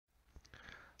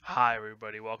Hi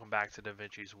everybody, welcome back to Da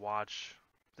Vinci's Watch.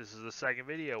 This is the second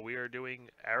video. We are doing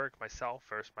Eric, myself,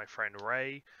 versus my friend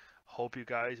Ray. Hope you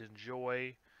guys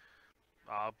enjoy.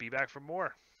 I'll be back for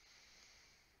more.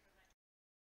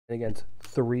 Against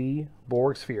 3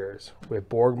 Borg spheres with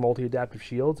Borg multi-adaptive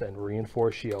shields and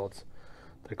reinforced shields.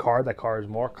 The card that caused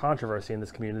more controversy in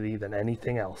this community than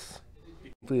anything else.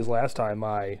 Please, last time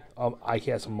I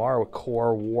cast Mara with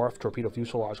Core Wharf Torpedo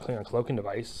Fuselage Klingon Cloaking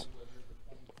Device.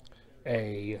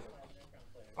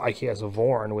 I cast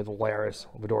Vorn with Laris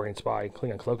Vidorian Spy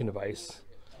Klingon Cloaking Device.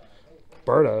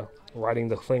 Berta riding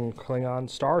the Klingon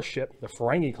Starship, the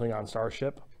Ferengi Klingon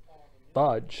Starship.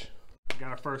 Budge. Got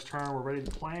our first turn. We're ready to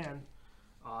plan.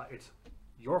 It's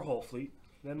your whole fleet,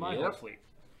 then my whole fleet.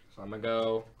 So I'm gonna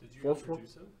go. Did you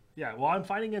introduce him? Yeah, well, I'm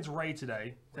fighting against Ray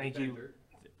today. Thank you.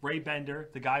 Ray Bender,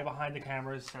 the guy behind the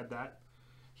cameras, said that.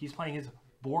 He's playing his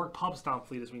Borg Pub Stomp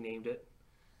fleet, as we named it.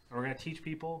 And we're going to teach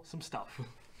people some stuff.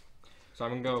 So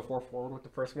I'm gonna go 4 forward with the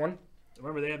first one.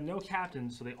 Remember, they have no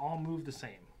captains, so they all move the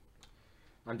same.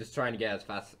 I'm just trying to get as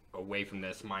fast away from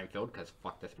this minefield, because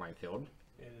fuck this minefield.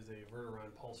 It is a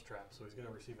Verteron pulse trap, so he's going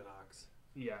to receive an ox.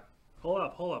 Yeah. Hold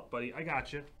up, buddy. I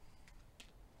got you.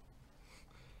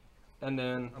 And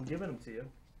then I'm giving them to you.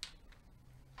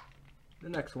 the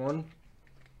next one.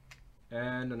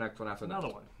 And the next one after Another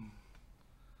that. one.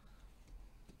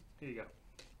 Here you go.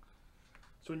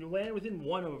 So when you land within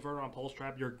one of a Verteron Pulse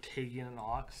Trap, you're taking an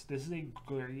Ox. This is a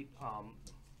great,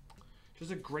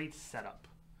 just a great setup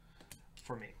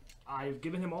for me. I've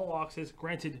given him all Oxes.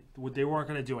 Granted, they weren't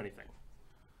going to do anything.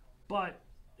 But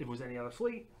if it was any other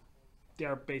fleet,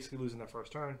 they're basically losing their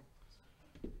first turn.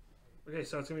 Okay,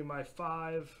 so it's going to be my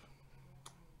 5.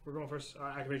 We're going first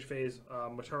activation phase.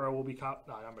 Matura will be not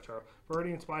Matura.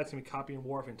 Viridian Spy is going to be copying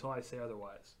Wharf until I say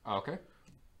otherwise. Okay.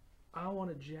 I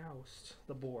want to joust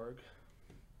the Borg.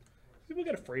 People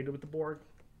get afraid with the Borg.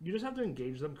 You just have to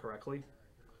engage them correctly.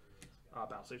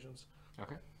 Battle stations.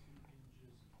 Okay.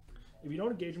 If you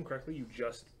don't engage them correctly, you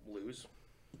just lose.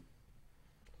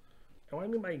 And what I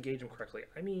mean by engage them correctly,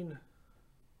 I mean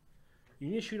you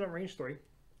need to shoot on range 3.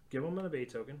 Give them an evade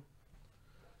token.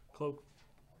 Cloak.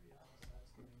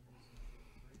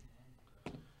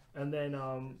 And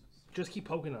then just keep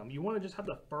poking them. You want to just have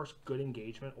the first good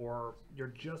engagement or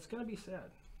you're just going to be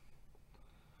sad.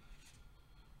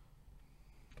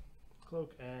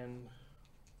 Cloak and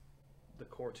the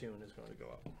core tune is going to go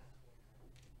up.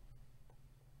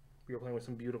 We are playing with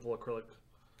some beautiful acrylic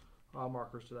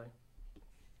markers today.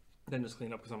 Then just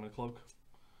clean up because I'm going to cloak.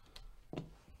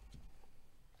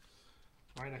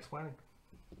 Alright, next planning.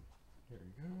 There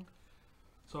you go.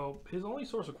 So his only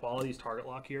source of quality is target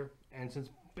lock here, and since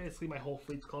basically my whole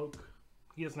fleet's cloak,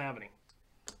 he doesn't have any.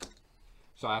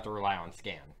 So I have to rely on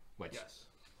scan, which Yes.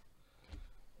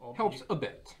 Well, helps a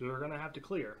bit. You're going to have to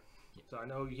clear. So I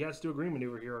know he has to do a green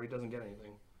maneuver here or he doesn't get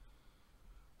anything.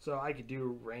 So I could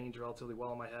do range relatively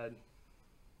well in my head.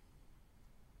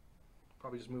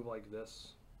 Probably just move like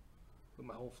this with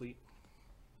my whole fleet.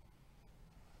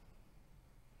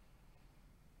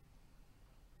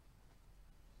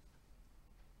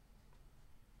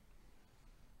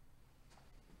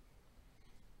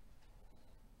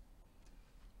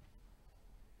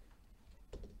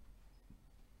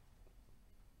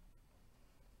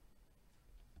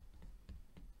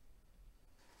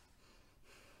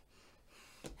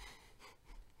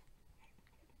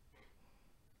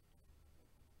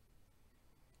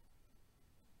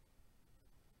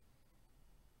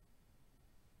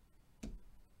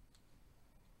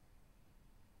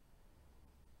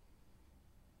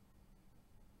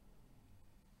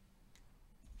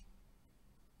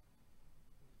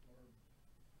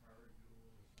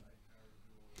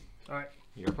 Alright.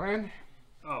 Your plan?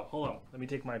 Oh, hold on. Let me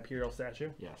take my Imperial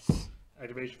statue. Yes.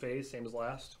 Activation phase, same as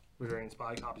last. Returning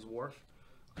Spy, copies Wharf.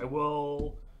 I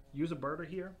will use a birder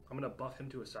here. I'm going to buff him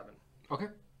to a 7. Okay.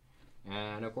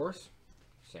 And of course,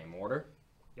 same order.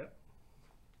 Yep.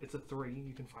 It's a 3.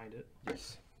 You can find it.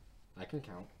 Yes. I can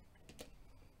count.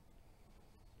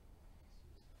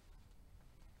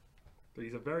 But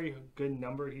he's a very good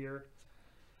number here.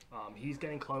 He's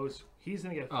getting close. He's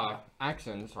going to get 5.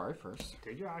 Action, sorry, first.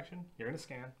 Take your action. You're going to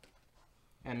scan.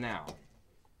 And now.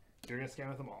 You're going to scan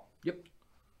with them all. Yep.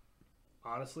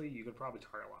 Honestly, you could probably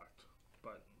target locked.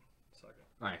 But, second.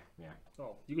 Alright, yeah.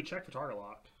 Oh, you could check for target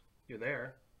lock. You're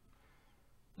there.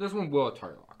 This one will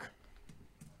target lock.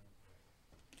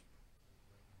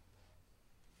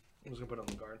 I'm just going to put it on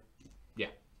the guard. Yeah.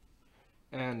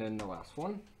 And then the last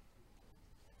one.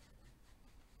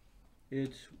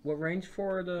 It's what range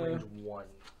for the Range 1.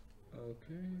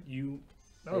 Okay.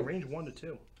 No, range 1 to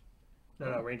 2.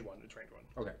 No, range 1. It's range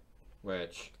 1. Okay.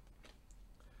 Which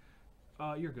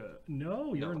You're good.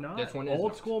 No, you're No, not. this one is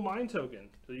Old not. school mine token.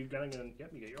 So you're gonna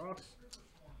yep, you get your ox.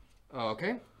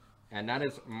 Okay. And that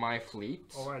is my fleet.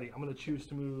 Alrighty, I'm gonna choose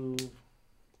to move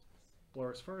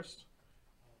Loris first.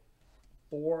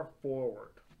 4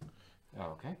 forward.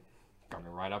 Okay.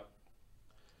 Coming right up.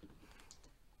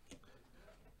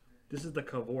 This is the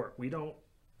Cavort. We don't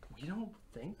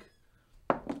think.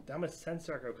 I'm a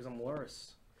Sensarko because I'm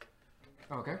Loris.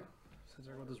 Okay.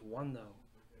 Sensarko does 1 though.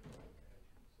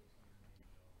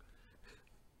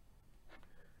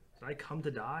 Did I come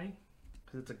to die?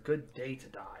 Because it's a good day to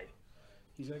die.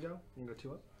 He's gonna go. You can go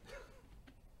 2 up.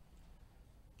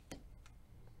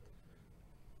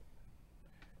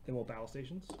 Then we'll battle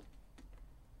stations.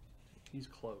 He's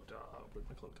cloaked. Where'd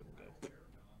my cloak token go?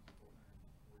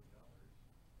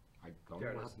 I don't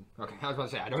There know it what is. happened. Okay, I was about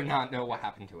to say, I do not know what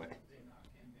happened to it.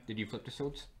 Did you flip the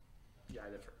swords? Yeah, I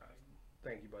did forgot.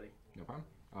 Thank you, buddy. No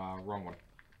problem. Wrong one.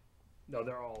 No,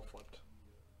 they're all flipped.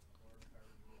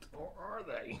 Or are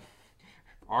they?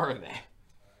 Are they?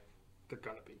 They're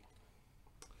gonna be.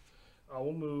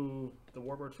 We'll move the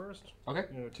Warbird first. Okay.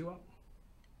 You know, 2 up.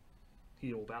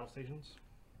 He will battle stations.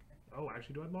 Oh,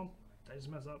 actually, do I bump? Did I just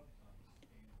mess up?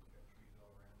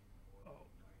 Oh.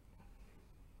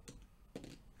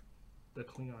 The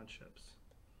Klingon ships.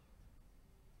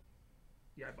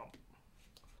 Yeah, I bump.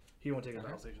 He won't take his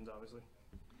battle stations, obviously.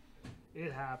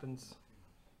 It happens.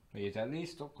 He's at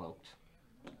least still cloaked.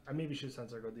 I maybe should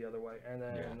sensor go the other way. And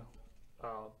then,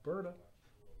 Berta.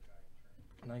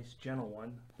 Nice, gentle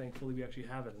one. Thankfully, we actually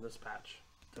have it in this patch.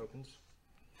 Tokens.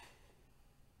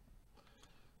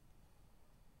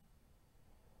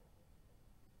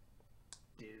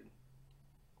 Dude.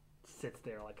 Sits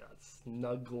there like a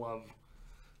snug glove.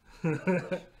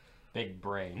 Big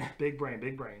brain. Big brain,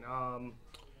 big brain.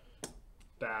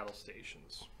 Battle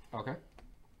stations. Okay.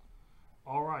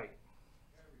 All right.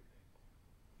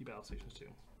 You battle stations too.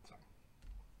 Sorry.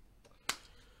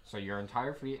 So your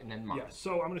entire fleet and then mine. Yeah,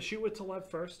 so I'm going to shoot with Telev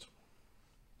first.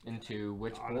 Into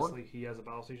which board? Honestly, he has a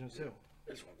battle stations too.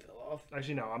 This one fell off.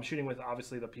 Actually, no. I'm shooting with,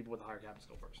 obviously, the people with the higher captain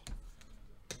skill first.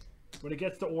 When it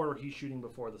gets to order, he's shooting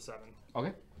before the 7.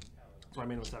 Okay. So I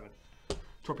made him a 7.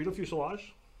 Torpedo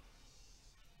fuselage.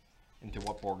 Into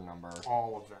what board number?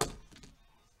 All of them.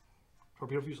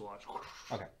 Torpedo fuselage.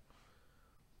 Okay.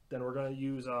 Then we're going to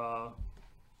use, going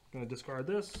to discard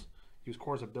this. Use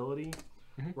Core's ability.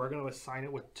 We're going to assign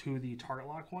it to the target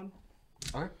lock one.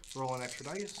 Okay. Roll an extra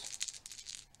dice.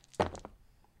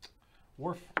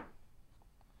 Worf.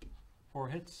 4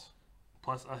 hits.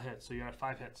 Plus a hit. So you got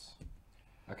 5 hits.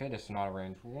 Okay, this is not a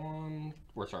range 1.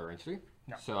 We're sorry, range 3?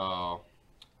 No. So,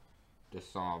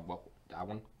 this, what, that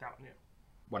one? That one, yeah.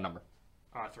 What number?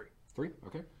 3. 3?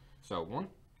 Okay. So, 1,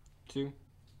 2,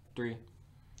 3.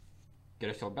 Get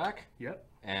a shield back. Yep.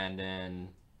 And then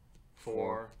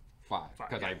 4. 5. Five,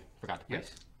 Because yeah. I forgot to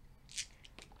place.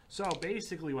 So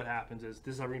basically what happens is,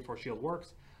 this is how reinforced shield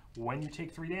works. When you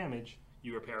take 3 damage,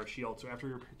 you repair a shield. So after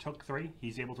you took 3,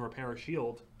 he's able to repair a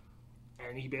shield.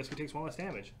 And he basically takes 1 less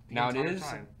damage. Now it entire is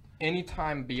time. any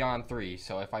time beyond 3.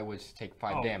 So if I was to take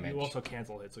 5 damage. You also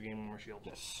cancel hit, so gain 1 more shield.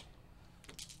 Yes.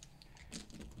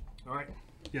 Alright.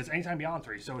 Yes, anytime beyond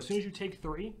 3. So as soon as you take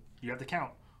 3, you have to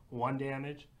count 1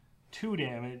 damage, 2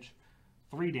 damage,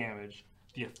 3 damage.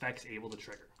 The effect's able to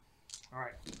trigger.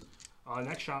 Alright.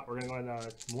 Next shot, we're going to go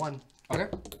in 1. Okay.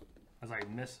 As I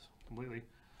miss completely.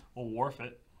 We'll Wharf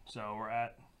it. So we're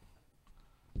at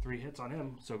 3 hits on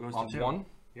him. So it goes On to 2. 1?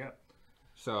 Yep.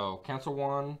 So cancel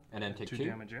 1 and then take 2. 2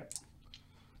 damage, yep.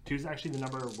 2 is actually the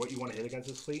number of what you want to hit against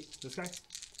this fleet. This guy.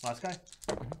 Last guy.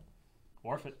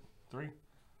 Wharf it. 3.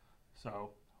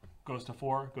 So goes to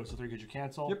 4, goes to 3 because you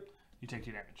cancel. Yep. You take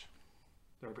 2 damage.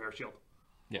 The repair shield.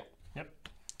 Yeah. Yep.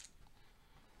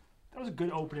 That was a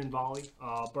good opening volley.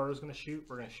 Burr's going to shoot.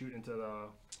 We're going to shoot into the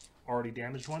already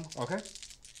damaged one. Okay.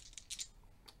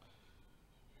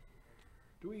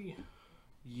 Do we?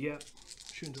 Yep.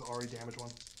 Shoot into the already damaged one.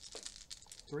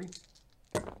 3.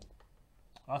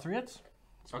 3 hits.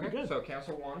 It's pretty Okay. good. So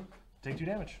cancel 1. Take 2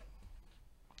 damage.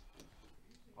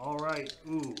 All right.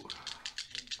 Ooh.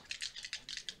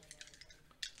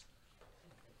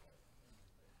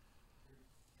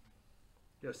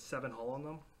 You have 7 hull on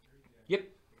them. Yep.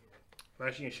 We're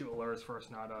actually gonna shoot Alaris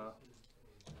first, not the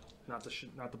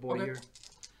boy Okay. here.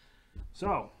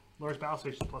 So Alaris battle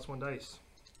station +1 dice.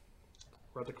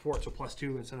 We're at the fort, so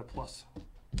 +2 instead of plus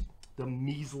the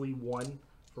measly 1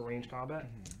 for range combat.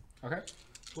 Okay.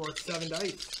 So we're at 7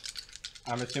 dice.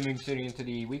 I'm assuming shooting into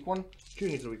the weak one.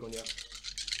 Shooting into the weak one, yeah.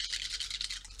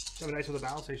 7 dice with a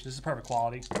battle station. This is perfect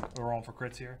quality. We're rolling for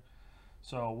crits here.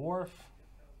 So Wharf.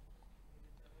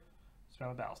 Spam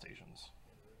with battle stations.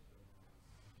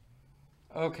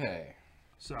 Okay.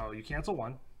 So you cancel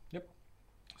 1. Yep.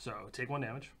 So take 1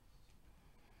 damage.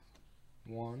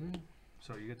 1.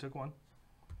 So you took 1.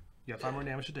 You have 5 more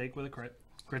damage to take with a crit.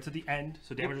 Crit's at the end,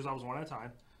 so damage resolves 1 at a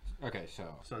time. Okay,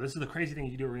 so So this is the crazy thing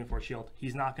you do with Reinforced Shield.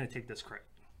 He's not going to take this crit.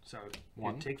 So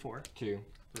 1, you take 4. 2,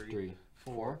 3, 3,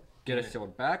 4. 4. Get a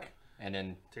shield back, and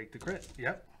then Take the crit.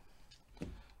 Yep.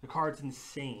 The card's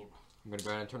insane. I'm going to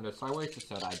go ahead and turn this sideways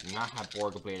so that I do not have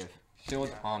Borg-Ablative Shield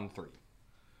on 3.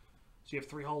 So you have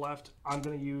 3 hull left. I'm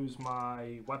going to use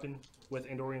my weapon with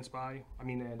Andorian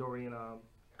Andorian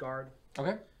Guard.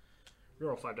 Okay.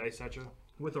 Reroll 5 dice at you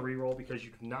with a reroll because you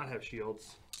do not have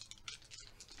shields.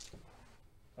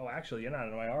 Oh, actually, you're not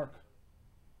in my arc.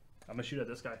 I'm going to shoot at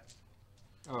this guy.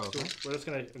 Oh, okay. So we're just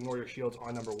going to ignore your shields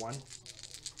on number 1.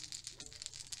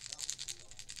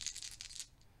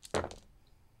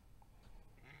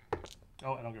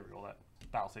 Oh, and I'll get reroll that.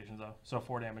 Battle stations, though. So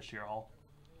 4 damage to your hull.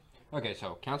 Okay,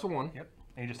 so cancel 1. Yep.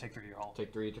 And you just take 3 to your hull.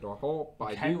 Take 3 to the hull.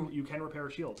 But You can repair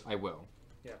a shield. I will.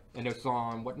 Yeah. And it's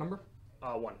on what number?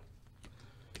 1.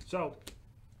 So,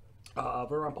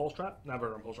 Verderon Pulse Trap, not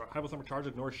Verderon Pulse Trap, High Summer Charge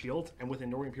ignores shields, and with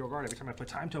Andorian Pure Guard, every time I put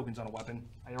time tokens on a weapon,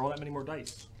 I roll that many more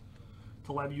dice.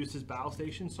 Taleb used his battle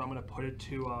station, so I'm going to put it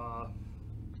to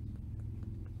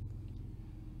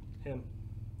him.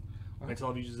 When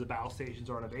Taleb uses the battle stations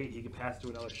or on a bait, he can pass to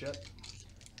another ship.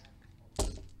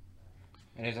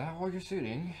 And is that all you're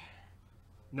shooting?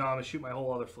 No, I'm going to shoot my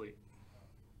whole other fleet.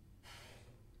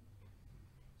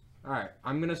 Alright,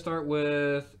 I'm going to start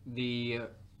with the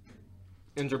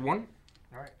injured one.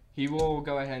 Alright. He will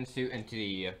go ahead and shoot into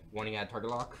the one he had target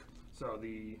lock. So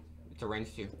the... It's a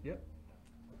range 2. Yep.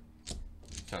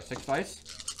 So 6 dice.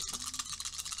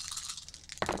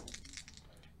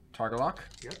 Target lock.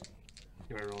 Yep.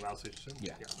 You want to roll a battle station soon?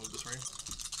 Yeah. Yeah, move this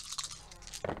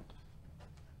right.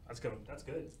 That's good. That's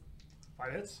good.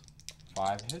 5 hits.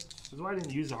 5 hits. This is why I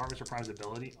didn't use the Harvester Prime's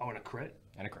ability. Oh, and a crit?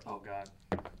 And a crit. Oh, God.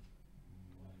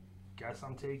 Guess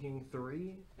I'm taking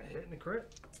 3, a hit and a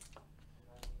crit.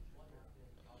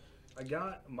 I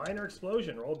got Minor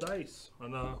Explosion. Roll dice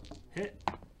on the hit.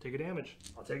 Take a damage.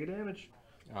 I'll take a damage.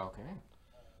 Okay.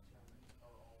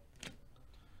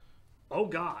 Oh,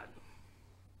 God.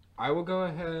 I will go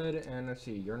ahead and let's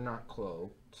see. You're not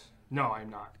cloaked. No, I'm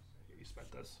not. Here, you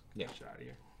spent this. Yeah. Get out of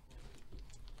here.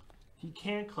 He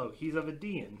can't cloak. He's a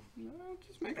Vidian. No,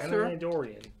 just make And sure. an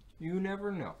Andorian. You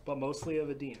never know. But mostly a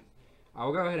Vidian. I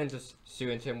will go ahead and just shoot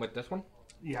into him with this one.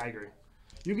 Yeah, I agree.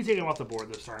 You can take him off the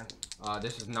board this turn.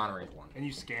 This is non-range 1. And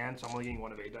you scan, so I'm only getting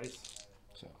 1 of 8 dice.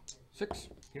 So 6.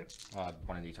 Yep.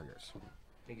 One of these are yours.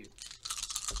 Thank you.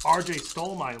 RJ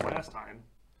stole mine last time.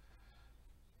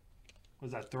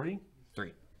 Was that 3?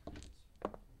 3.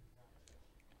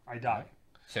 I die.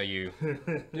 So you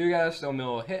do guys still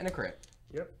mill a hit and a crit.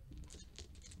 Yep.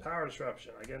 Power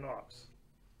disruption. I get an ox.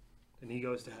 And he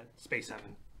goes to space 7.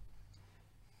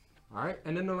 Alright,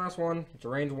 and then the last one, it's a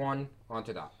range 1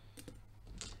 onto that.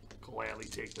 Gladly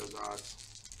take those odds.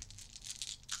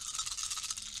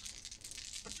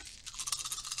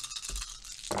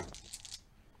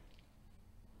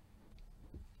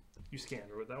 You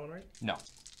scanned with that one, right? No.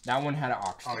 That one had an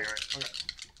ox. Oh, you're right. Okay.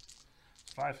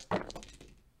 5.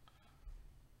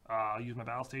 I'll use my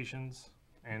battle stations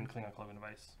and Klingon cloaking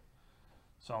device.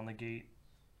 So I'll negate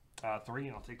 3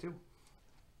 and I'll take 2.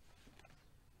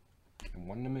 And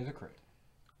one of them is a crit.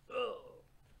 Ugh.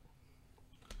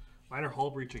 Minor hull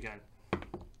breach again.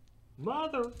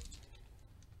 Mother!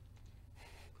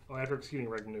 Oh, after executing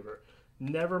reg maneuver.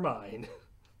 Never mind.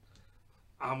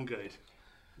 I'm good.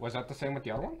 Was that the same with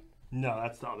the other one? No,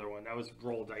 that's the other one. That was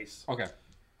roll dice. Okay.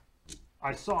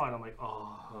 I saw it. I'm like,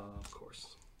 oh, of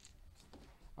course.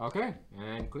 Okay,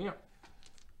 and clean up.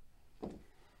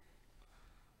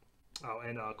 Oh,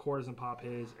 and Core doesn't pop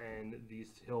his, and these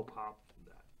he'll pop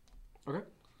that. Okay.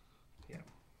 Yeah.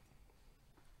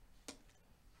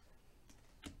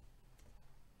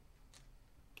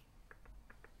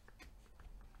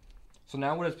 So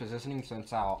now with his positioning,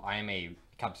 since I am a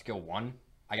cap skill 1,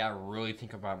 I gotta really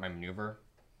think about my maneuver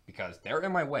because they're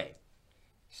in my way.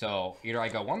 So either I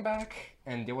go 1 back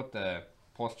and deal with the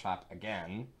pulse trap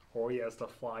again. Or he has to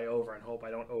fly over and hope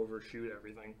I don't overshoot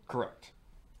everything. Correct.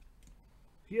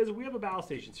 We have a battle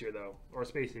stations here, though, or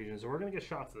space stations, so we're going to get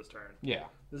shots this turn. Yeah.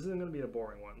 This isn't going to be a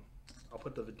boring one. I'll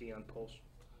put the Vidian pulse.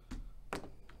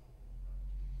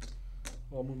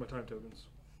 I'll move my time tokens.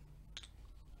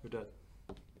 You're dead.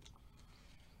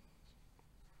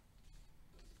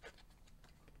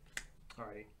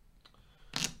 Alrighty.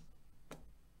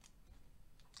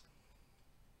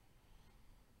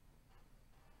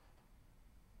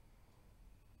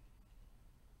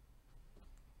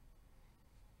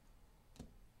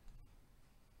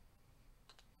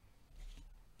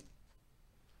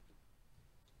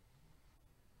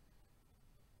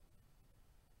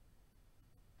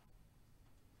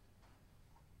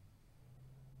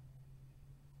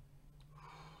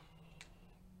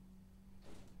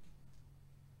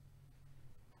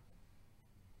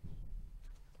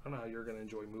 I don't know how you're gonna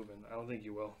enjoy moving. I don't think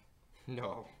you will.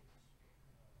 No.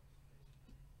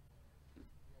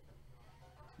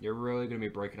 You're really gonna be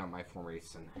breaking up my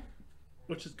formation.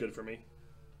 Which is good for me.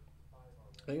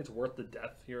 I think it's worth the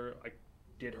death here. I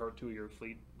did hurt 2 of your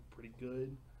fleet pretty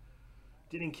good.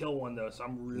 Didn't kill one though, so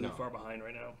I'm really far behind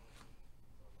right now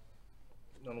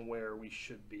on where we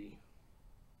should be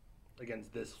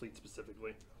against this fleet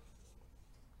specifically.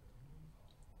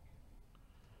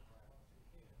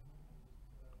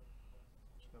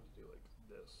 Just gonna have to do like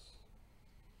this.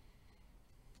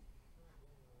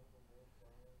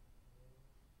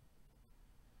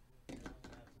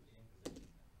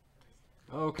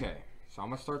 Okay, so I'm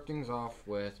gonna start things off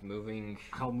with moving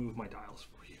I'll move my dials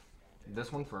for you.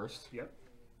 this one first. Yep.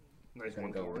 Nice Gonna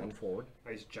one go forward. one forward.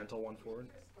 Nice gentle one forward.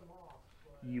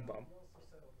 You bump.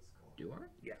 Do I?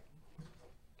 Yeah.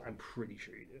 I'm pretty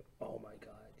sure you do. Oh my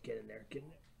god. Get in there. Get in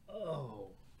there. Oh.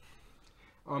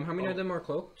 How many of them are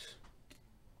cloaked?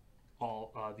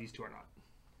 All these two are not.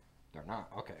 They're not.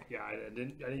 Okay. Yeah, I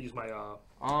didn't use my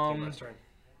last turn.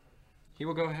 He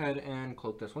will go ahead and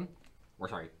cloak this one. Or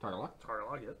sorry, target lock. Target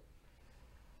lock, yep.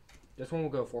 This one will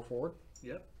go 4 forward.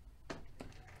 Yep.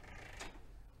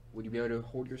 Would you be able to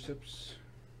hold your sips?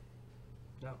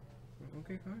 No.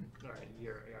 Okay, fine. Alright,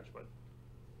 here, I got you, bud.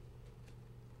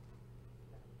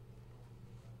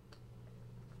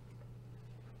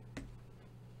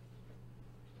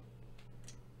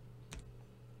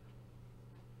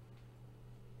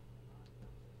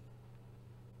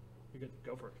 You're good.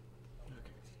 Go for it.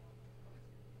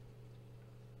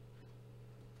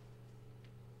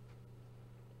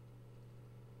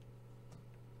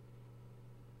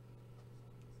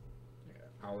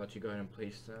 I'll let you go ahead and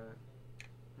place that.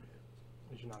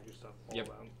 You should knock your stuff all Yep.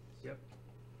 down. Yep.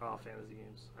 Oh, fantasy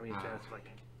games. I mean, fantasy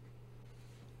Viking.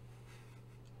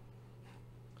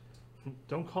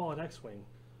 Don't call it X-Wing.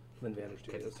 Then Vander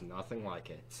Studios. It's nothing like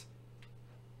it.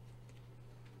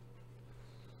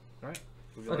 Alright.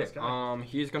 Who's your last Okay, guy?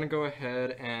 he's gonna go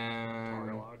ahead and...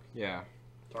 Target lock. Yeah.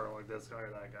 Target like this guy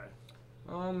or that guy.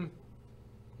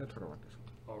 Let's target lock this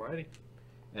one. Alrighty.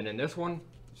 And then this one,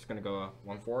 just gonna go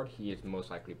 1 forward. He is most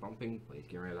likely bumping. Please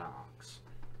get rid of that ox.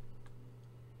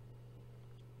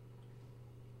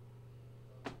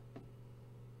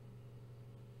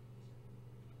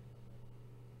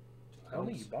 I don't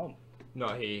think you bump. No,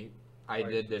 I Right.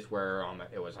 did this where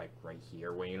it was like right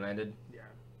here when you landed. Yeah.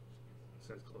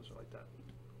 So it's closer like that.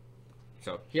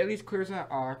 So he at least clears that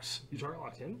ox. You target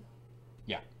locked him?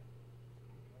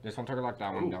 This one target lock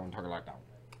that one. Ooh. That one target lock that one.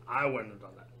 I wouldn't have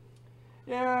done that.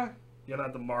 Yeah. You're gonna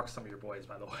have to mark some of your boys,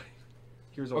 by the way.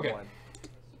 Here's a Okay. one.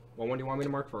 Well, when do you want me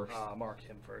to mark first? Mark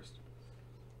him first.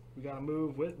 We gotta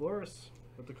move with Loris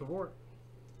with the cavort.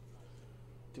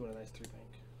 Doing a nice 3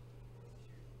 bank.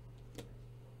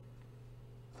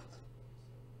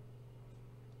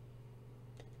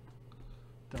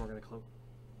 Then we're gonna cloak.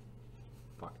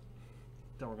 Fuck.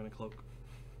 Then we're gonna cloak.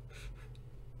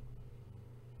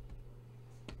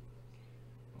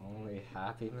 Only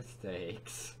happy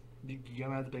mistakes. You're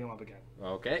gonna have to pick him up again.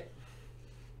 Okay.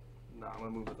 No, I'm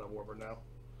gonna move with the Warbird now.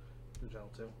 You're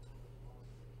gentle too.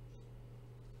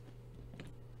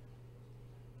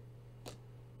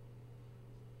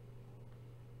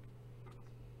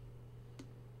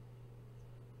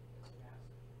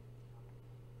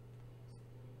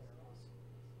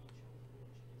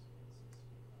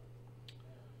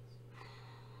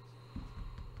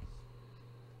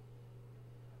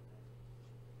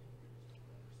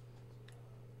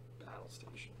 Battle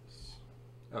stations.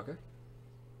 Okay.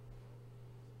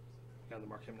 Gotta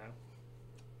mark him now.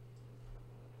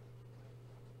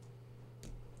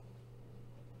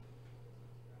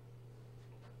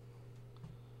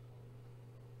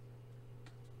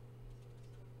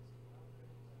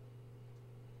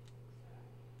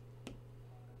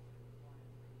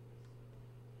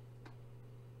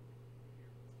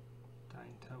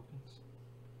 Dying tokens.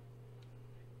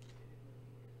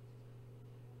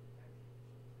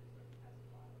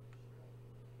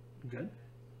 Good?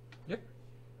 Yep.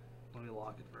 Let me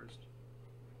lock it first.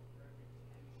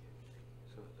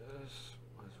 So this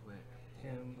was with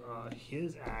Him,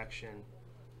 his action.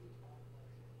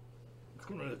 It's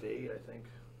going to evade, I think.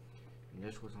 and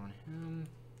this was on him.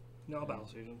 No battle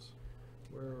stations.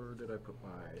 Where did I put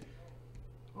my?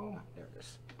 Oh, There it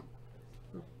is.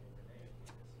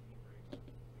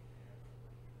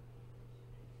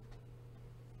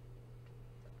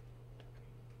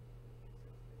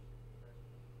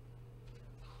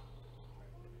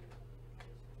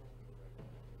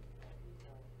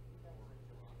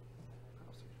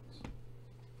 battle stations.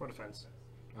 For defense.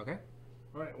 Okay.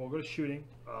 Alright, we'll go to shooting.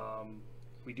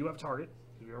 We do have target.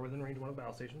 because we are within range 1 of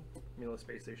Battle Station, Mila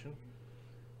Space Station.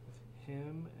 With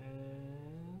him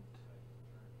and...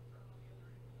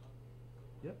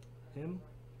 Yep, him.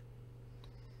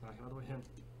 Knock it all the way him.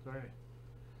 Sorry.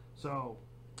 So,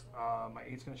 my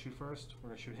 8's going to shoot first. We're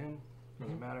going to shoot him.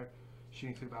 Doesn't matter.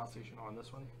 Shooting through the Battle Station on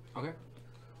this one. Okay.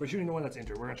 We're shooting the one that's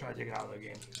injured. We're going to try to take it out of the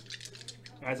game.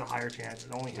 It has a higher chance.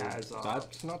 It only has...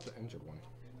 That's not the injured one.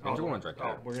 Injured one's right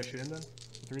there. We're going to shoot him then?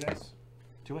 3 dice.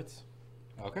 2 hits.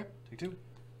 Okay. Take 2.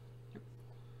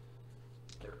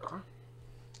 There we are.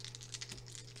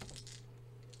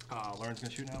 Lauren's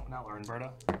going to shoot now. Not Lauren, Berta.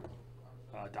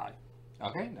 Die.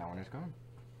 Okay, that one is gone.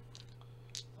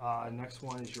 Next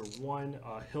one is your 1.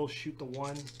 He'll shoot the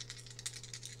 1.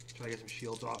 Try to get some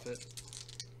shields off it.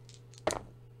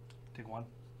 Take 1.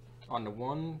 On the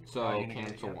 1, so you negate it,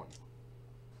 cancel yeah.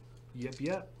 1.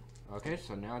 Yep. Okay,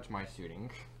 so now it's my shooting,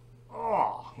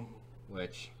 Oh!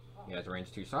 which he has a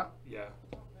range 2 shot. Yeah.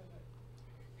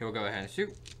 He'll go ahead and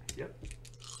shoot. Yep.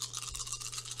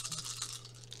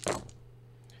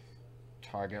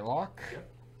 Target lock. Yep.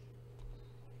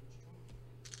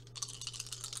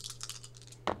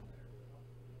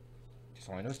 Just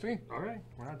only those 3. Alright,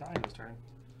 we're not dying this turn.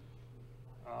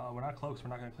 We're not cloaks, we're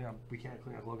not gonna clean up, we can't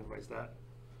clean up Logan device that.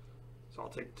 So I'll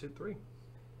take 2, 3.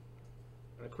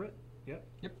 And a crit. Yep.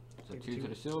 Yep. So Take 2 2. to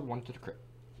the shield, 1 to the crit.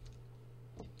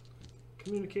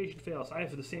 Communication fails. I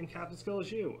have the same captain skill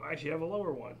as you. I actually have a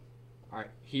lower one. Alright,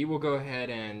 he will go ahead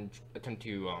and attempt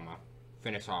to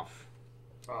finish off.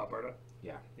 Berta?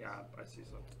 Yeah. Yeah, I see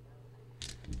so.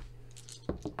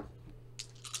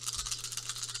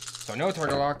 So no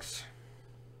target locks.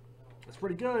 That's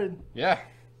pretty good. Yeah.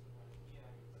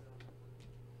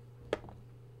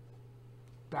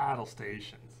 Battle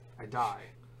stations. I die.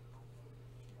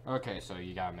 Okay, so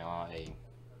you got mill out a...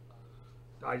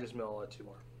 I just mill 2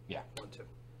 more. Yeah. 1, 2.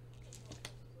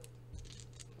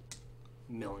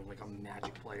 Milling like a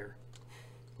magic player.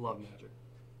 Love magic.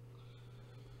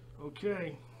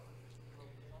 Okay.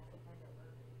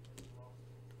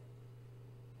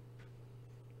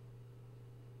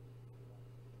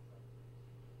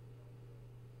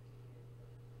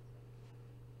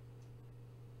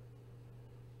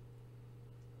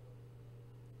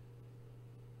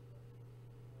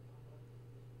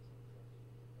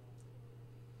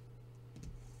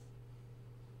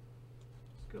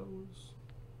 Goes.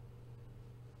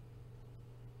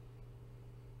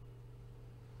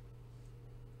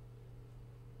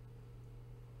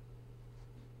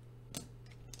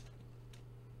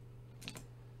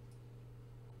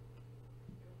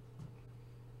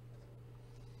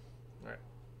 All right.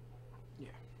 Yeah.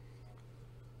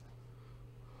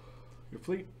 Your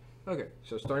fleet. Okay,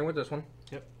 so starting with this one.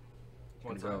 Yep.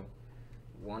 One One go time.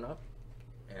 1 up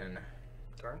and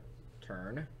Turn.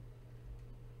 turn.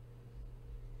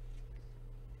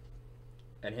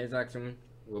 And his action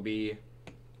will be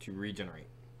to regenerate.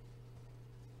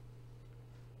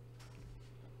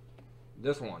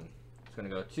 This one is going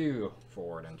to go 2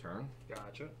 forward and turn.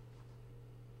 Gotcha.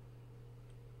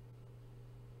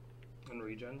 And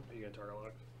regen. Are you gonna target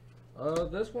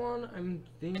lock? This one I'm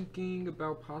thinking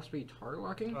about possibly target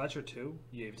locking. Oh, that's your 2.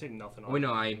 Yeah, if you take nothing off. Wait,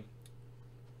 no,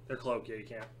 They're cloaked. Yeah, you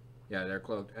can't. yeah, they're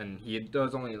cloaked, and he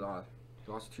does only lost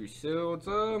 2 shields.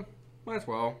 Might as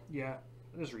well. Yeah.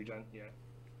 Just regen. Yeah.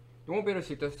 You won't be able to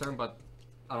shoot this turn, but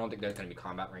I don't think there's going to be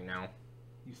combat right now.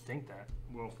 You think that?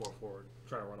 We're going 4 forward.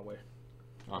 Try to run away.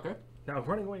 Okay. Now,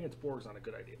 running away against Borg's not a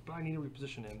good idea, but I need to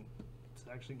reposition him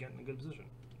to actually get in a good position.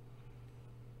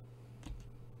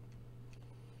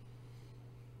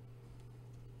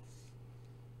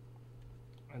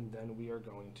 And then we are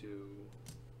going to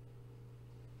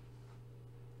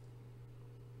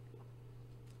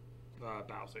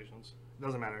battle stations. It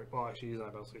doesn't matter. Well, actually, he's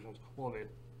not battle stations. We'll evade.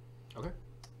 Okay.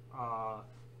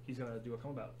 He's gonna do a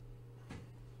combat.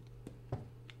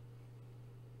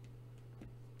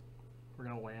 We're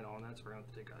gonna land on that, so we're gonna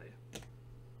have to take a.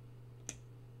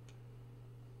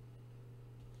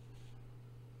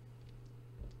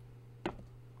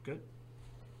 Good.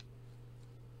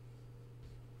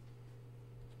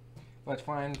 Well, it's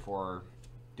fine for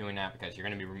doing that because you're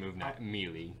going to be removing that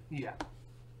immediately. Yeah.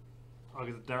 Oh,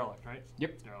 because it's derelict, right?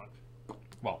 Yep. Derelict.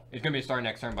 Well, it's going to be a star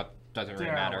next turn, but doesn't really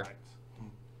matter. Derelict.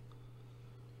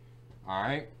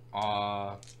 Alright.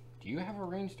 Do you have a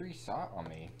range 3 shot on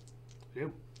me?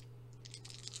 Do.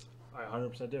 I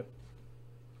 100% do.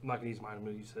 I'm not gonna use mine. I'm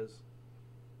gonna use his.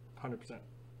 100%.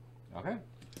 Okay.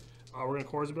 We're gonna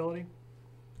core his ability.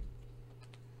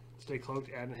 Stay cloaked,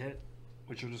 add and hit,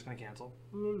 which we're just gonna cancel.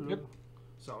 Yep.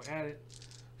 So add it.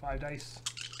 5 dice.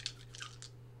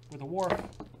 With a warp.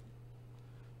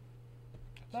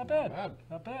 Not bad. bad.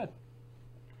 Not bad.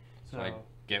 So So I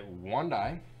get 1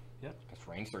 die. Yep. That's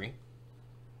range 3.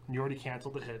 You already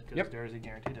canceled the hit because Yep. there's a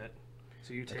guaranteed hit.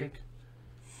 So you take Okay.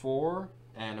 4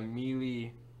 and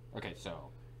immediately. Okay, so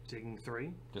taking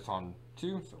 3. just on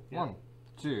 2. So Yeah. 1,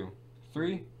 2,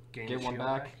 3. Gain Get the 1 shield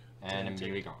back, and take-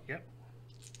 immediately gone. Yep.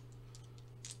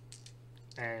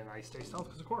 And I stay stealth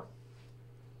because of core.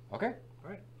 Okay. All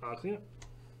right. Clean it.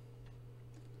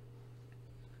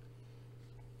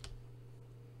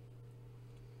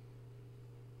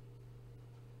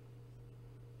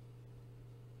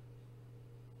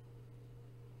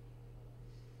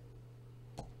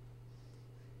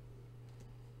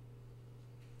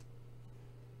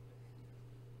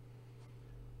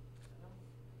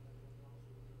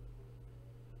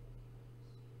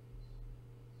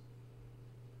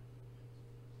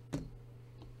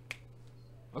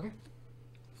 Okay.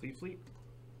 Fleet.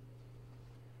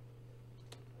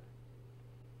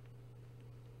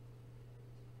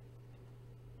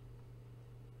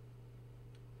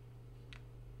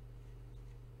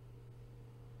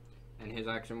 And his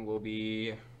action will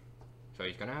be. So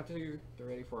he's gonna have to get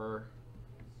ready for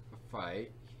a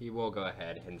fight. He will go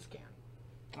ahead and scan.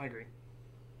 I agree.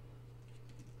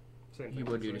 Same thing. He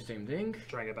will do the actually. same thing.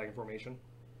 Try and get back in formation.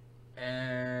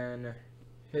 And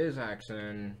his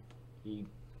action,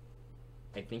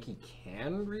 I think he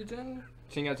can regen,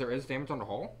 seeing as there is damage on the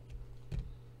hull.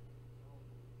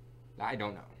 I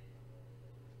don't know.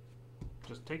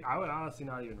 Just take. I would honestly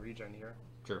not even regen here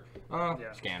Sure.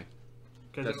 Yeah. Scan.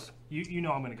 because That's- you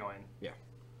know I'm gonna go in. Yeah.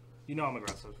 You know I'm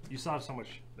aggressive. You saw so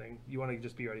much thing. You want to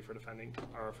just be ready for defending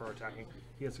or for attacking.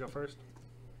 He has to go first.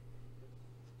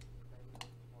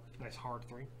 Nice hard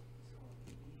 3.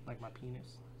 Like my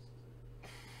penis.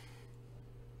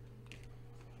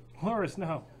 Horace,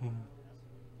 no.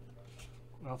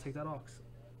 I'll take that ox.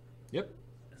 Yep.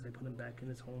 As they put him back in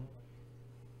his home.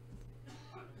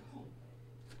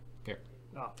 Here.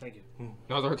 Oh, thank you.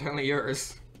 Those are technically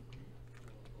yours.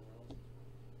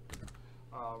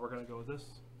 We're gonna go with this.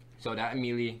 So that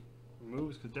immediately.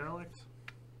 Moves because derelict.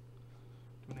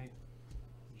 Donate.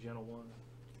 Gentle 1.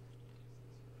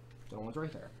 That one's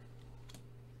right there.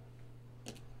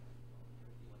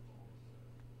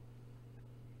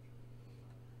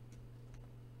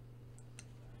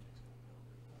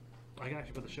 I can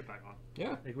actually put the ship back on.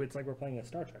 Yeah. It's like we're playing a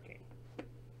Star Trek game.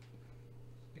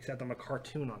 Except I'm a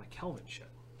cartoon on a Kelvin ship.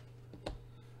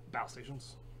 Battle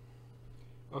stations.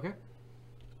 Okay.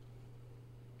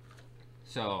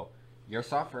 So you're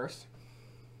soft first.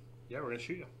 Yeah, we're gonna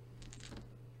shoot you.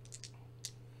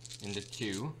 Into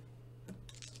 2.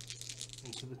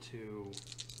 Into the 2.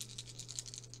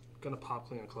 Gonna pop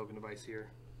clean on cloaking device here.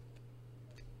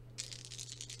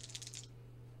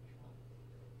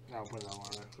 I'll put that one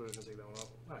on there. We're gonna take that one off.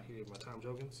 Ah, he gave my time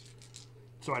tokens.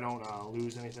 So I don't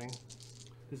lose anything.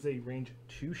 This is a range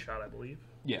 2 shot, I believe.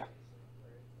 Yeah.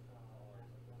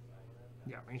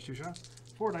 Yeah, range 2 shot.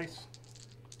 4 dice.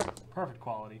 Perfect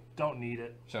quality. Don't need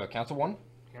it. So cancel 1.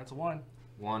 Cancel 1,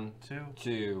 1, 2.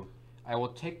 2. I will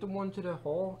take the one to the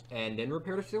hull and then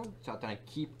repair the shield, so that I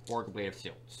keep Oracle Blade of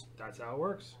Shields. That's how it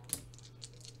works.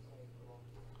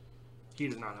 He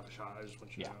does not have a shot. I just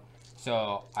want you to Yeah. know.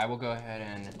 So I will go ahead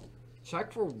and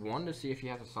check for 1 to see if he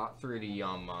has a shot through the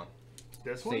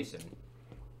This one? station.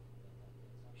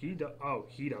 He does. Oh,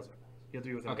 he doesn't. You have to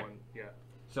be within Okay. 1. Yeah.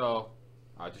 So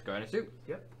I'll just go ahead and shoot.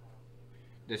 Yep.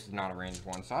 This is not a range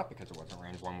 1 shot because it wasn't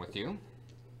range 1 with you.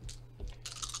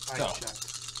 I So. checked.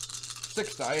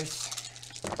 6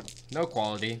 dice, no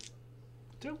quality,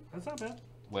 2. That's not bad.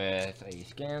 with a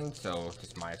scan, so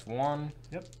just -1.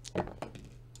 Yep.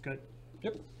 Good.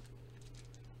 Yep.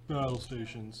 Battle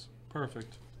stations.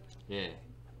 Perfect. Yeah.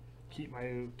 Keep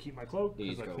my cloak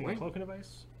These because I go clean away. the cloaking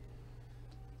device.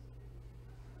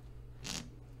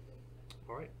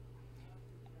 All right.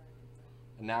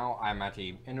 And now I'm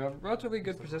actually in a relatively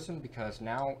good position because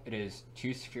now it is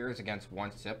 2 spheres against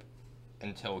 1 ship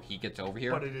until he gets over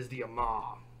here. But it is the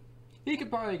Amar. He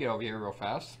could probably get over here real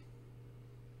fast.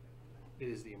 It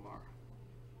is the Amar.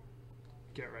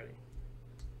 Get ready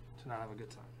to not have a good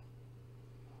time.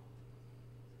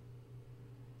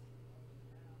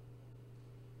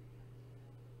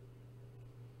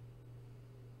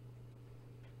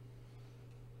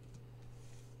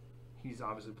 He's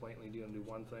obviously blatantly going to do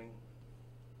one thing.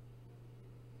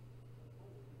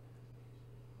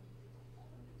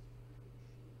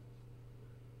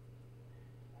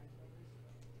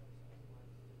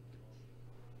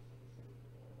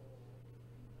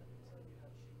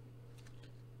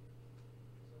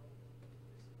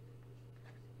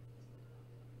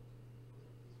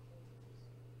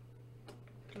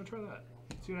 Go try that.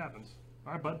 See what happens.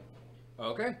 All right, bud.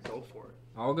 Okay. Go for it.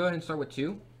 I'll go ahead and start with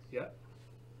 2. Yeah.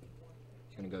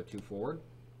 He's gonna go 2 forward.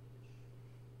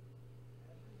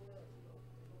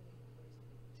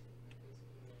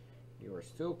 You are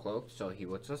still cloaked, so he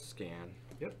lets us scan.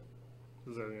 Yep.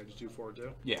 Is that going to just do forward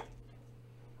too? Yeah.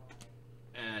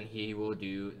 And he will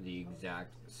do the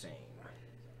exact same.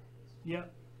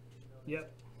 Yep.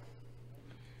 Yep.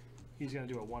 He's going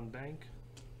to do a 1 bank.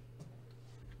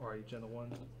 Or a Gen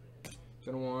 1.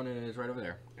 Gen 1 is right over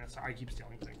there. Yeah, sorry, I keep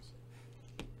stealing things.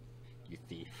 You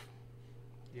thief.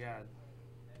 Yeah.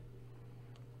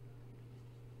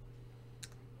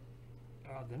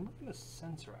 Then we're going to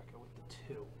Sensor Echo with the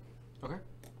 2. Okay.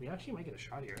 We actually might get a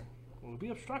shot here. We'll be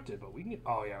obstructed, but we can get...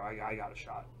 Oh, yeah, I got a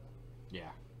shot. Yeah.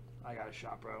 I got a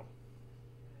shot, bro.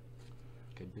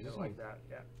 Could be Just like that,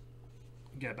 yeah.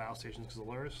 Get battle stations because of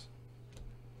lures.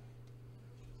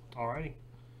 Alrighty.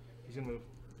 He's going to move.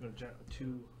 I'm gonna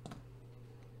 2...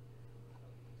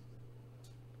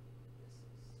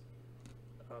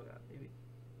 Oh, God. Maybe...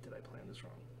 Did I plan this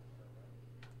wrong?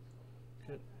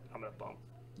 Good. I'm going to bump.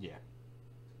 Yeah.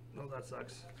 No, that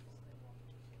sucks.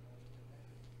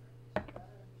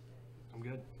 I'm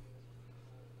good.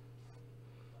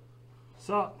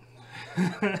 Sup?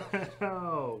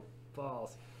 Oh,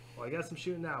 balls. Well, I guess I'm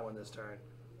shooting that one this turn.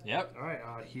 Yep. Alright,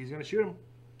 he's going to shoot him.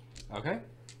 Okay.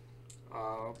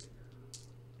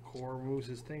 Core removes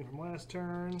his thing from last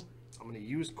turn. I'm going to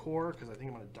use Core because I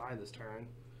think I'm going to die this turn.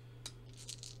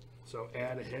 So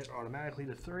add a hit automatically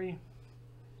to 3.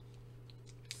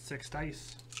 6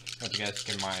 dice. But you guys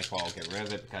can might as well get rid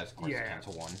of it because of course Yeah.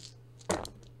 cancel 1.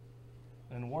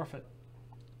 And Wharf it.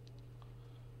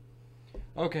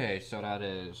 Okay, so that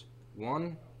is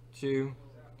 1, 2,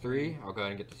 3. I'll go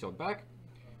ahead and get the shield back.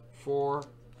 4,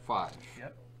 5.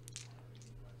 Yep.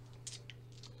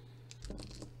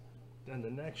 Then the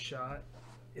next shot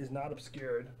is not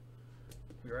obscured.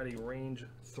 We're at a range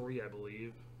 3, I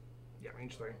believe. Yeah,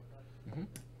 range 3. Mhm.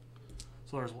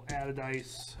 So there's we'll add a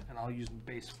dice, and I'll use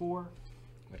base 4.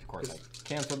 Which of course I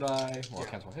cancel die or Yeah.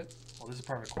 cancel hit. Well, this is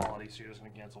perfect quality, so you're just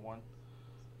gonna cancel 1.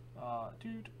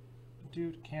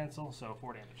 Dude, cancel. So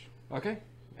 4 damage. Okay,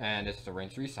 and this is a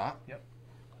range 3 shot. You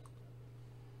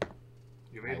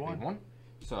I made paid 1. 1.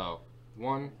 So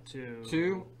 1, 2.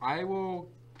 2. I will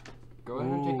go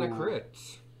ahead and take the Ooh.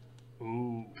 crit.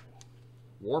 Ooh.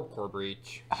 Warp core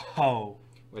breach. Oh.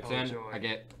 Which Oh, then joy. I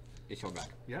get a shield back.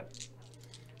 Yep.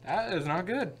 That is not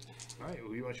good. All right.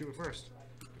 Who you want to shoot with first?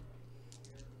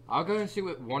 I'll go ahead and shoot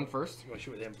with 1 first. You want to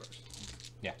shoot with him first?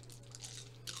 Yeah.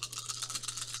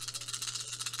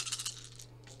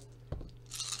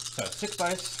 So 6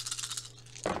 dice,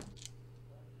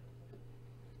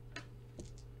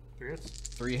 3 hits.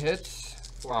 3 hits.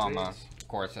 4 saves. Of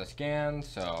course I scan,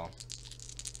 so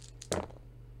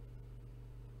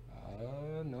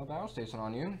no battle station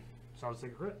on you. So I'll just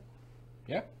take a crit.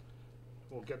 Yeah.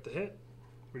 We'll get the hit.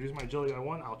 Reduce my agility by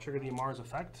 1. I'll trigger the Mars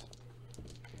effect.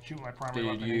 Shoot my primary Did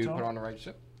weapon you into put him. on the right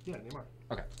ship? Yeah, Neymar.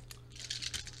 Okay.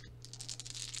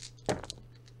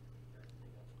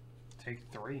 Take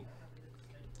 3.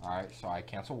 Alright, so I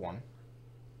cancel 1.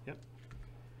 Yep.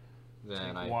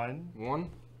 Then Take 1. 1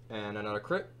 and another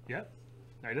crit. Yep.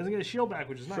 Now he doesn't get a shield back,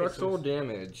 which is nice. Structural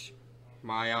damage.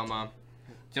 My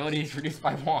agility is reduced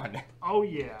by 1. Oh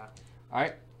yeah.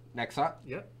 Alright, next shot.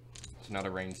 Yep. It's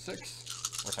another range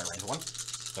 6. Or sorry, range 1.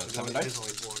 So It's 7 only, dice. it's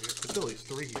only 4 here. Ability's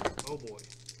 3 here. Oh boy.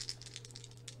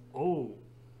 Oh.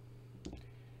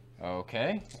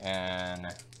 Okay, and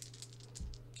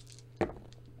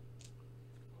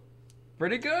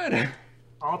pretty good.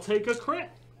 I'll take a crit.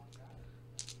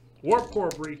 Warp core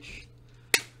breach.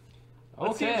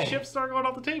 Let's see Okay, if ships start going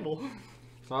off the table.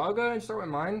 so I'll go ahead and start with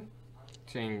mine.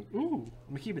 Seeing, Ooh.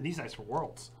 I'm keeping these dice for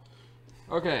worlds.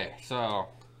 okay, so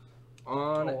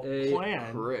on Oh, a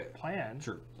plan. crit. Plan.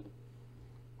 True.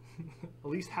 At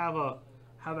least have an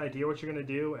idea what you're gonna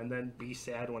do, and then be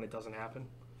sad when it doesn't happen.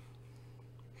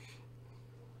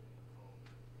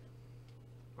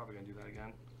 Probably gonna do that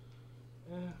again.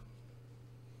 Eh.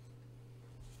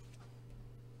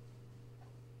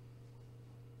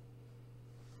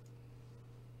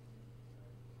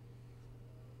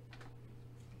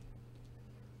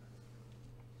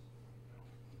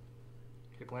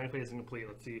 Okay, planning phase is complete.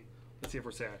 Let's see if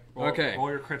we're sad. Okay. Roll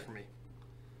your crit for me.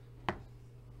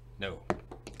 No.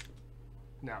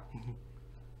 No.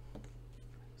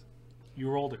 You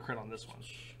rolled a crit on this one.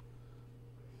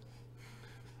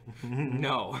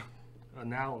 No.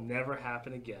 And that will never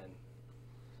happen again.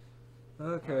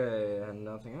 Okay, and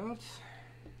nothing else.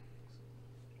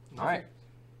 Alright,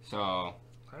 so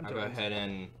Time I'll to go ahead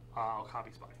and I'll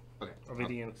copy Spy. okay.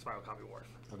 Ovidian Spy will copy Wharf.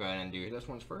 I'll go ahead and do this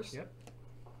one's first. Yep.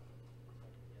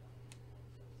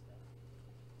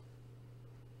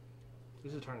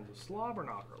 This is turning into slobber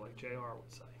knocker, like JR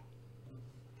would say.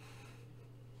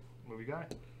 Movie guy.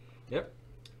 Yep.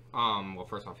 Well,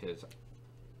 first off,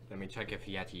 let me check if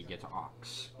he actually gets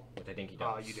Ox, which I think he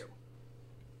does. You do.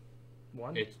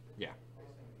 One? Yeah.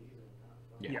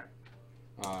 Yeah.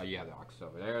 You have the Ox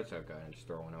over there, so go ahead and just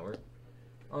throw one over.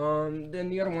 Then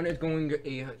the other one is going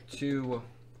to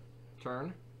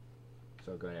turn.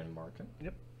 So go ahead and mark it.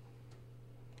 Yep.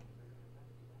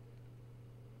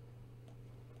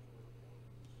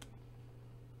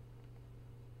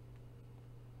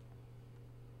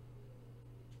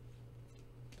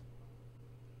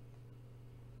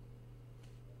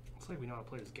 It's like we know how to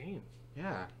play this game.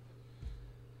 Yeah.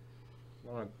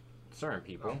 Well, certain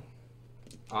people.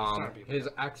 Certain people. His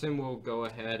action will go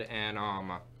ahead and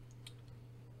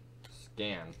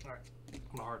scan. Alright. I'm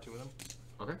gonna hard two with him.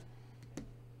 Okay.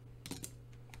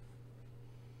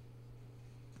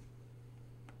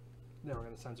 Then we're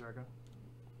gonna sensor echo.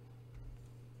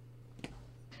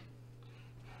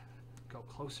 Go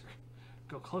closer.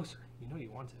 Go closer. You know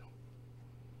you want to.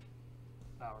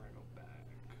 Now we're gonna go back.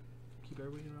 Keep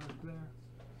everybody in arc there.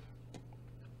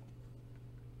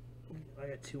 I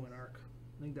got 2 in arc.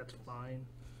 I think that's fine.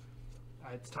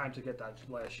 It's time to get that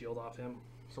last shield off him.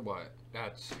 So what?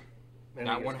 That's And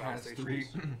that he one gets has Battle 3.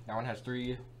 Station. That one has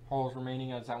 3 holes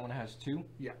remaining, as that one has 2.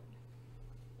 Yeah.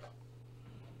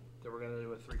 Then we're gonna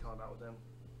do a 3 combat with him.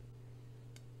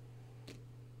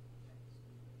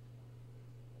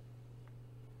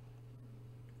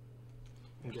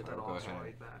 And get that Go awesome ahead.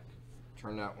 right back.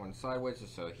 Turn that one sideways,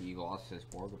 so he lost his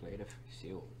Borg Blade of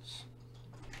Seals.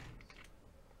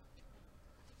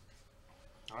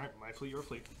 Alright, my fleet, your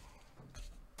fleet.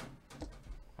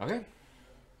 Okay.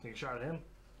 Take a shot at him.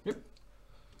 Yep.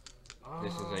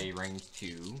 This is a range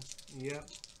 2. Yep.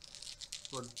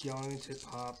 We're going to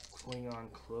pop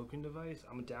Klingon cloaking device.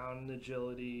 I'm down in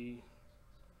agility.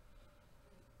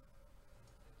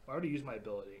 I already used my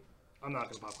ability. I'm not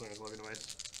gonna pop Klingon cloaking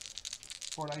device.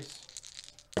 4 dice.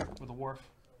 With a wharf.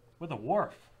 With a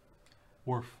wharf.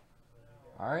 Wharf.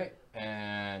 Alright,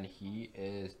 and he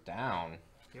is down.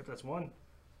 Yep, that's 1.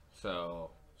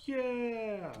 So,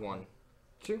 Yeah. 1,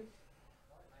 2.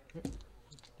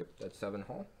 Yep, that's 7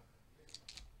 hull.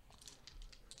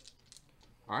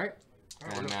 Alright,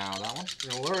 Alright, and now that one.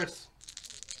 We're gonna lure us.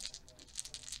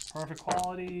 Perfect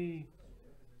quality.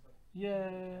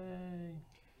 Yay.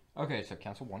 Okay, so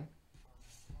cancel 1.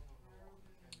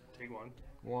 Take 1.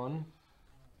 1,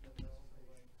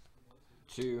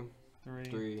 2, 3.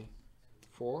 3,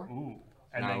 4. Ooh.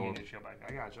 And Now then you we'll- need to shield back.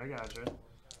 I gotcha.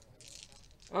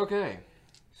 Okay,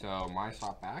 so my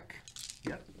stop back,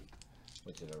 Yep.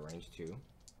 which is a range 2.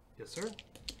 Yes, sir.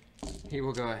 He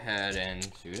will go ahead and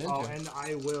shoot into. Oh, and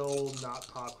I will not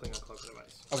pop Klingon cloaking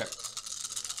device. Okay.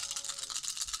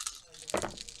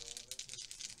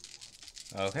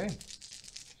 Okay.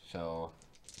 So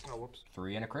Oh, whoops.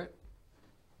 3 and a crit.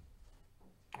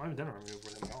 I haven't done a remove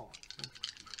with him at all.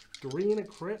 3 and a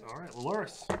crit. All right,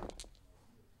 Lurus.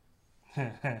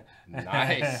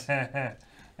 Nice.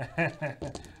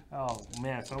 Oh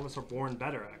man, some of us are born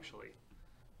better actually.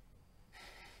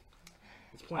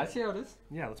 Let's plan. I see how it is.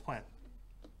 Yeah, let's plan.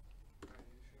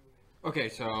 Okay,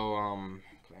 so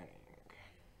planning.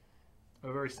 I have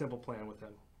a very simple plan with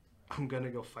him. I'm gonna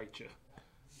go fight you.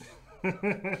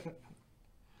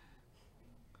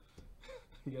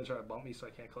 You gonna try to bump me so I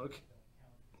can't cloak?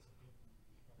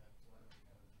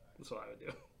 That's what I would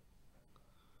do.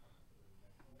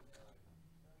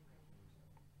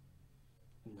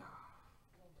 Nah.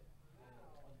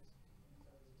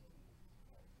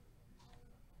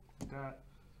 That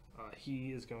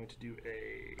he is going to do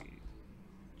a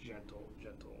gentle.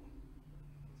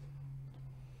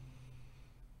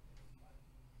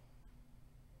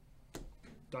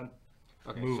 Done.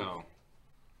 Okay, Move. so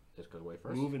this goes away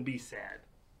first. Move and be sad.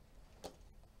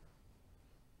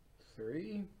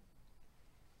 3.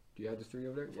 Do you have the 3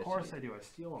 over there? Of course I do. I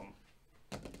steal them.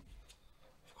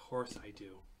 Of course I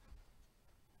do.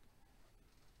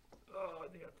 Oh, I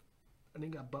think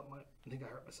I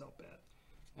hurt myself bad.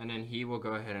 And then he will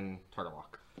go ahead and target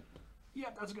lock. Yeah,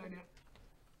 that's a good idea.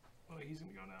 Oh, he's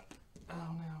gonna go now.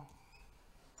 Oh no.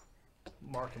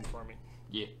 Mark him for me.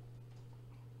 Yeah.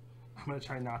 I'm gonna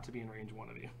try not to be in range 1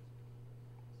 of you.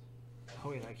 Oh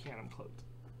wait, I can't. I'm cloaked.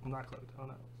 I'm not cloaked. Oh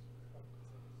no.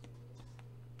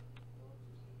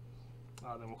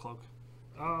 Then we'll cloak.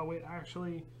 Oh wait,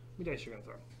 actually, how many dice you're gonna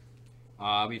throw?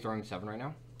 I'll be throwing 7 right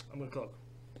now. I'm gonna cloak.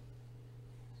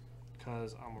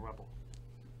 Cause I'm a rebel.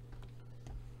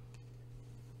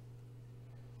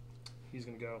 He's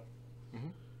gonna go.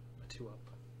 Mhm. A 2 up.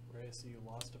 Ray, I see you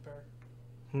lost a pair.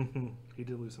 He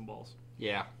did lose some balls.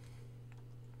 Yeah.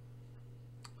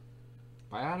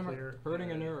 By Adam Clear, hurting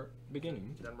in and their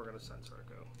beginning. Then we're gonna send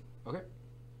Circo. Okay.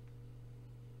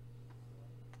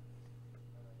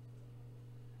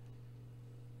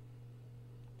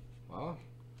 Well,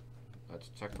 let's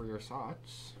check for your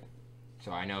sots.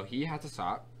 So I know he has a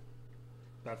sot.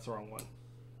 That's the wrong one.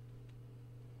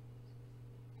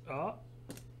 Oh,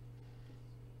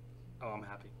 I'm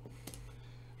happy.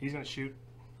 He's gonna shoot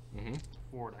Mm-hmm.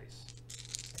 4 dice.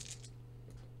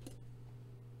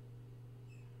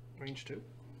 Range 2.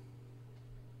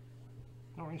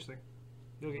 No, range 3.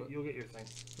 You'll get your thing.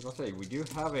 I was gonna say we do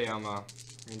have a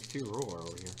range 2 ruler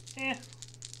over here.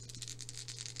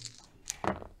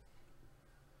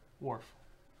 Worf.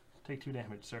 Take 2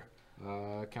 damage, sir.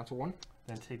 Cancel 1.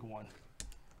 Then take 1.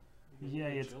 You get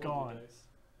Yay, the it's agility gone. dice.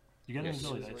 You get Yes. an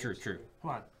agility dice. True, true.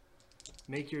 Come on.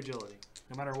 Make your agility.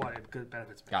 No matter what, it good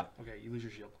benefits me. Got Okay, you lose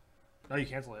your shield. No, you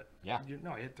cancel it. Yeah.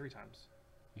 No, I hit 3 times.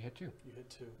 You hit 2. You hit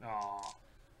 2. Aw.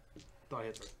 Thought I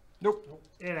hit 3. Nope.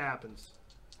 It happens.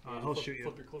 And He'll flip, shoot you.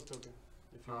 Flip your cloak token.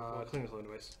 If you Clean the clone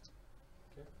device.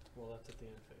 Okay. Well, that's at the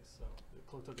end phase, so the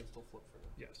cloak token still flip for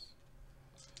now. Yes.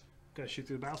 Gotta shoot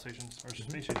through the battle stations, or just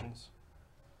space stations.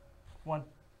 1.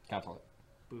 Cancel it.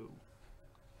 Boo.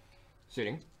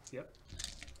 Shooting. Yep.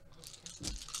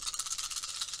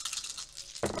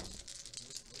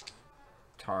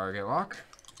 Target lock.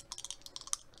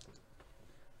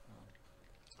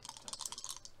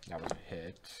 That was a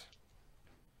hit.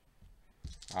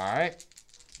 Alright.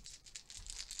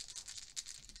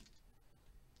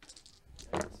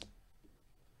 Yikes.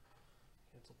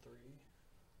 Cancel 3.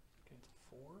 Cancel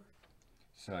 4.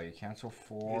 So you cancel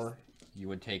 4. You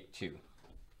would take 2. And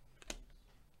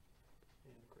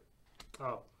crit.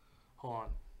 Oh, hold on.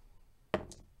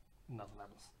 Nothing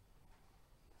happens.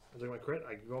 I take my crit.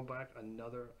 I can go back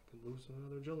another. I can lose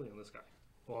another agility on this guy.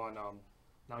 Well, on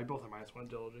now we both are -1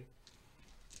 agility.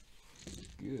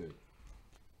 Good.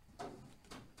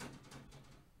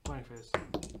 Blank face.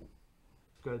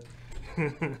 Good.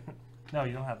 No,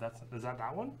 you don't have that. Is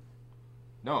that one?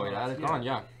 No, Oh, that that's- is gone,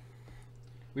 yeah.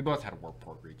 We both had a warp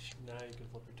port reach. Now you can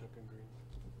flip your token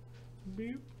green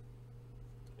Beep.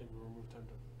 and remove time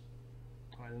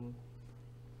token.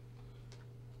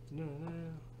 No.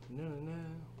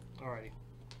 Alrighty.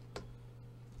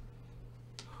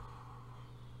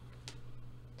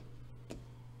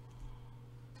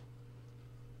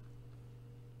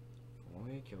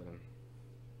 Only killed him.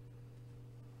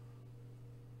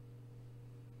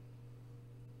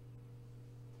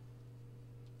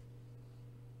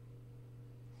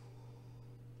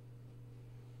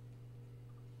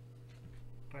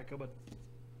 Alright, go, bud.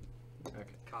 Okay.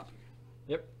 Copy.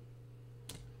 Yep.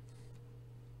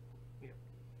 Yep.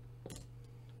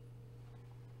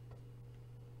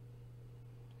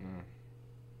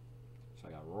 So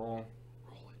I got roll.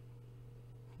 Roll it.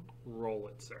 Roll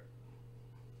it, sir.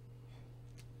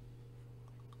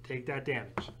 Take that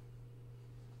damage.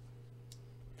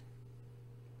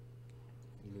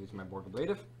 Lose my Borg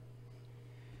ablative.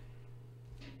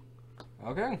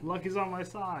 Okay. Luck is on my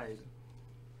side.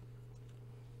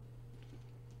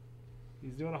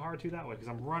 He's doing a hard 2 that way because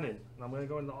I'm running and I'm going to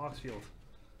go into the aux field.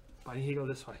 But I need to go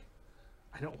this way.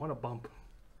 I don't want to bump.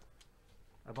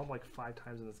 I bumped like 5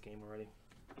 times in this game already.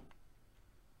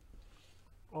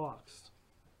 Aux.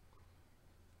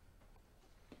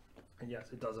 And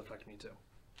yes, it does affect me too.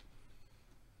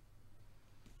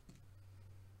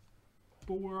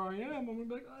 But where I am, I'm going to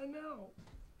be like, I know.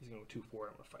 He's going to go 2-4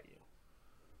 and I'm going to fight you.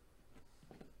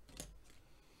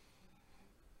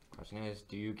 Question is,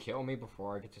 do you kill me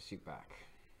before I get to shoot back?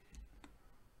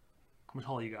 How much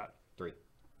hull you got? 3.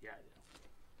 Yeah, I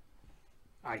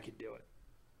do. I could do it.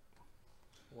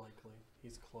 Likely.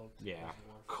 He's cloaked. Yeah. There's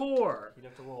Worf. Core You'd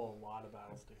have to roll a lot of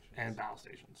battle stations. and battle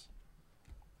stations.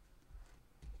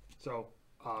 So,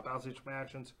 battle station my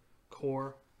actions,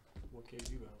 core, What gave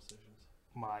you battle stations?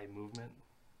 my movement.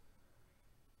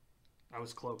 I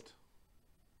was cloaked.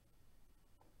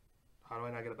 How do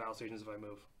I not get a battle stations if I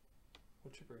move?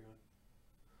 What ship are you on?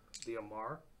 The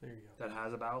Amar There you go. that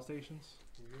has a battle stations.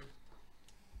 There you go.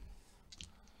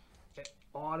 It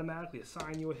automatically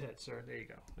assign you a hit, sir. There you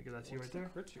go. Look at that to you What's right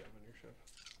there. the crits you have on your ship?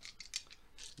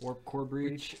 Warp core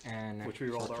breach and Which we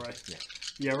rolled short alright. circuit.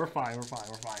 Yeah, we're fine.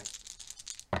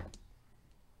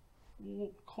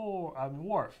 Core,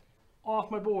 Worf,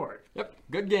 off my board. Yeah. Yep.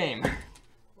 Good game.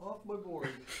 Off my board.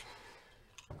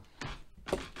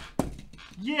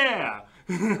 Yeah.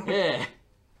 Yeah.